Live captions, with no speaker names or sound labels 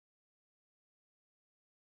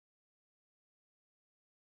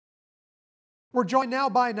We're joined now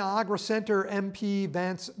by Niagara Centre MP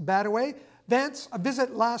Vance Badawey. Vance, a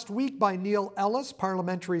visit last week by Neil Ellis,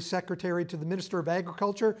 Parliamentary Secretary to the Minister of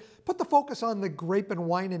Agriculture, put the focus on the grape and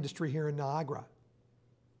wine industry here in Niagara.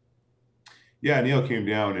 Yeah, Neil came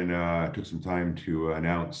down and took some time to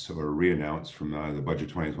announce or re-announce from the budget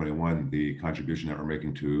 2021 the contribution that we're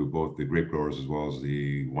making to both the grape growers as well as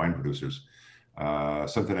the wine producers.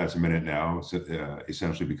 Something that's imminent now,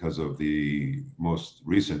 essentially because of the most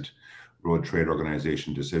recent World Trade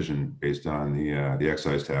Organization decision based on the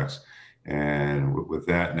excise tax. And with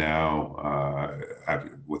that now,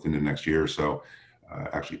 within the next year or so,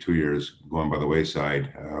 actually 2 years going by the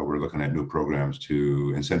wayside, we're looking at new programs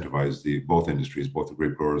to incentivize both industries, both the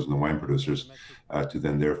grape growers and the wine producers, to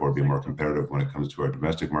then therefore be more competitive when it comes to our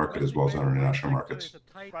domestic market as well as our international markets.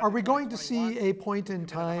 Are we going to see a point in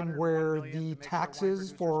time where the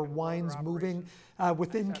taxes for wines moving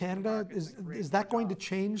within Canada, is that going to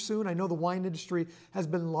change soon? I know the wine industry has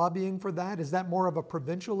been lobbying for that. Is that more of a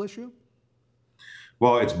provincial issue?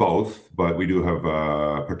 Well, it's both, but we do have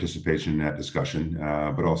participation in that discussion.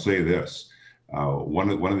 But I'll say this: one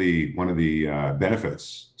of the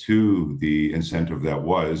benefits to the incentive that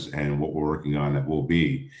was, and what we're working on that will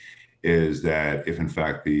be, is that if in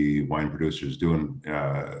fact the wine producers do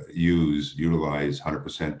utilize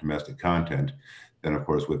 100% domestic content, then of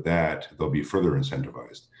course with that they'll be further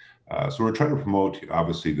incentivized. So we're trying to promote,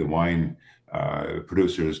 obviously, the wine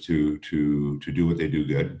producers to do what they do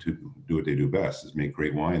good, to do what they do best, is make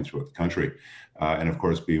great wine throughout the country, and of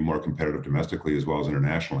course be more competitive domestically as well as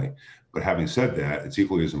internationally. But having said that, it's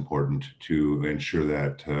equally as important to ensure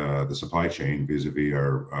that the supply chain vis-a-vis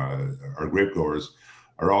our grape growers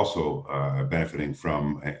are also benefiting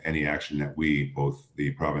from any action that we, both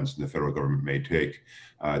the province and the federal government, may take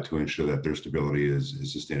to ensure that their stability is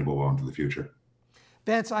sustainable well into the future.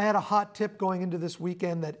 Vance, I had a hot tip going into this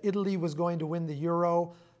weekend that Italy was going to win the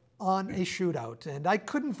Euro on a shootout, and I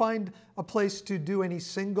couldn't find a place to do any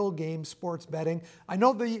single game sports betting. I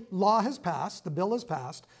know the law has passed, the bill has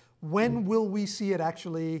passed. When will we see it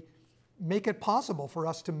actually make it possible for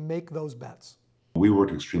us to make those bets? We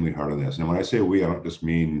worked extremely hard on this, and when I say we, I don't just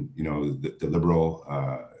mean the Liberal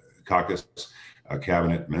caucus,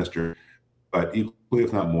 cabinet, minister, but equally,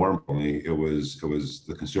 if not more importantly, it was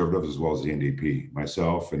the Conservatives as well as the NDP.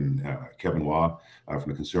 Myself and Kevin Waugh from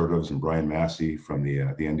the Conservatives and Brian Massey from the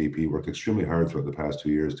NDP worked extremely hard throughout the past 2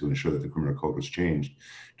 years to ensure that the criminal code was changed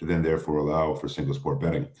to then therefore allow for single sport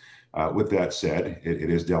betting. With that said, it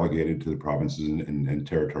is delegated to the provinces and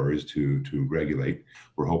territories to regulate.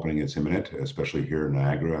 We're hoping it's imminent, especially here in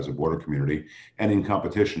Niagara as a border community, and in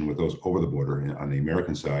competition with those over the border on the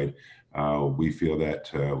American side. We feel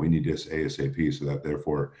that we need this ASAP so that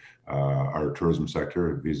therefore our tourism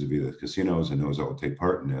sector vis-a-vis the casinos and those that will take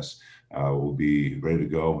part in this will be ready to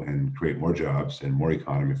go and create more jobs and more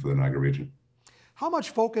economy for the Niagara region. How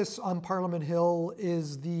much focus on Parliament Hill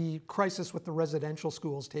is the crisis with the residential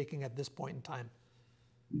schools taking at this point in time?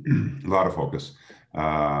 A lot of focus.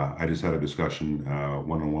 I just had a discussion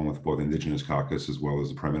one-on-one with both Indigenous caucus as well as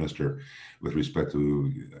the Prime Minister with respect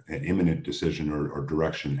to an imminent decision or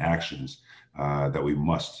direction actions that we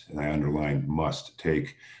must, and I underline must,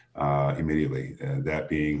 take immediately. That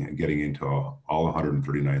being getting into all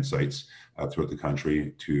 139 sites throughout the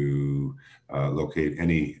country to locate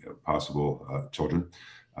any possible children.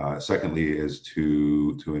 Secondly is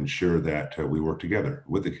to ensure that we work together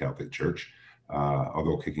with the Catholic Church.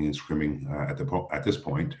 Although kicking and screaming at this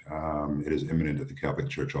point, it is imminent that the Catholic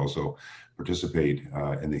Church also participate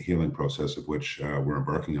in the healing process of which we're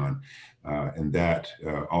embarking on, and that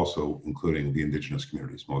also including the Indigenous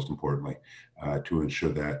communities, most importantly, to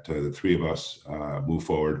ensure that the three of us move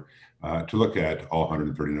forward to look at all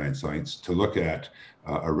 139 sites, to look at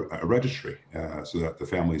a registry so that the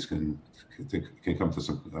families can come to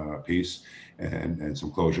some peace and some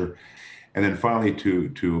closure. And then finally,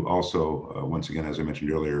 to also, once again, as I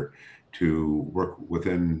mentioned earlier, to work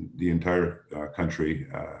within the entire country,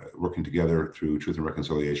 working together through Truth and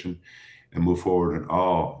Reconciliation, and move forward in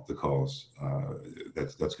all the calls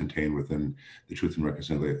that's contained within the Truth and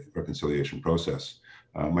Reconciliation process.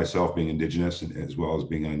 Myself being Indigenous, and as well as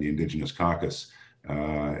being on the Indigenous caucus,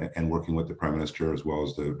 and working with the Prime Minister as well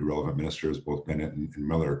as the relevant ministers, both Bennett and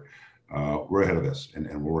Miller, we're ahead of this, and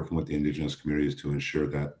we're working with the Indigenous communities to ensure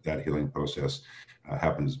that that healing process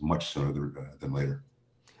happens much sooner than later.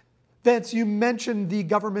 Vance, you mentioned the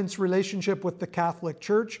government's relationship with the Catholic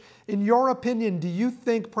Church. In your opinion, do you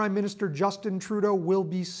think Prime Minister Justin Trudeau will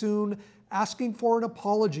be soon asking for an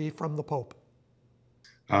apology from the Pope?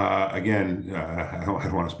 Again, I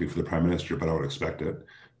don't want to speak for the Prime Minister, but I would expect it.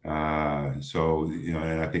 And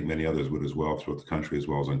I think many others would as well throughout the country as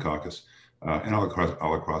well as in caucus. and all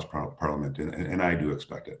across Parliament, and I do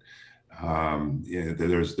expect it. Yeah,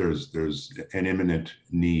 there's an imminent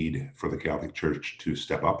need for the Catholic Church to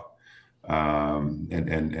step up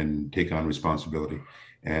and take on responsibility.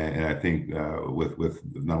 And I think with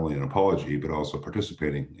not only an apology, but also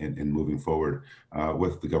participating in moving forward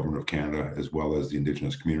with the Government of Canada, as well as the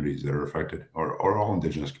Indigenous communities that are affected, or all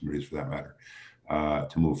Indigenous communities for that matter,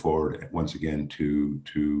 to move forward once again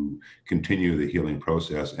to continue the healing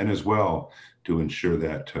process, and as well to ensure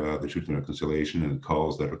that the Truth and Reconciliation and the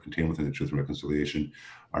calls that are contained within the Truth and Reconciliation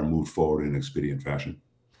are moved forward in an expedient fashion.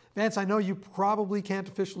 Vance, I know you probably can't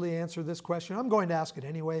officially answer this question. I'm going to ask it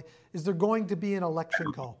anyway. Is there going to be an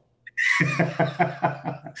election call?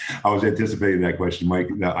 I was anticipating that question, Mike.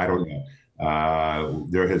 No, I don't know.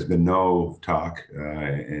 There has been no talk,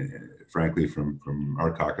 frankly, from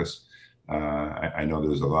our caucus. I know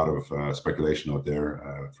there's a lot of speculation out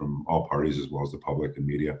there from all parties, as well as the public and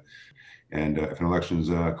media. And if an election's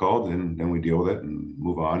called, then we deal with it and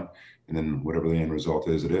move on. And then whatever the end result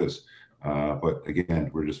is, it is. But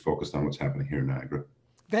again, we're just focused on what's happening here in Niagara.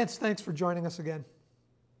 Vance, thanks for joining us again.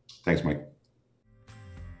 Thanks, Mike.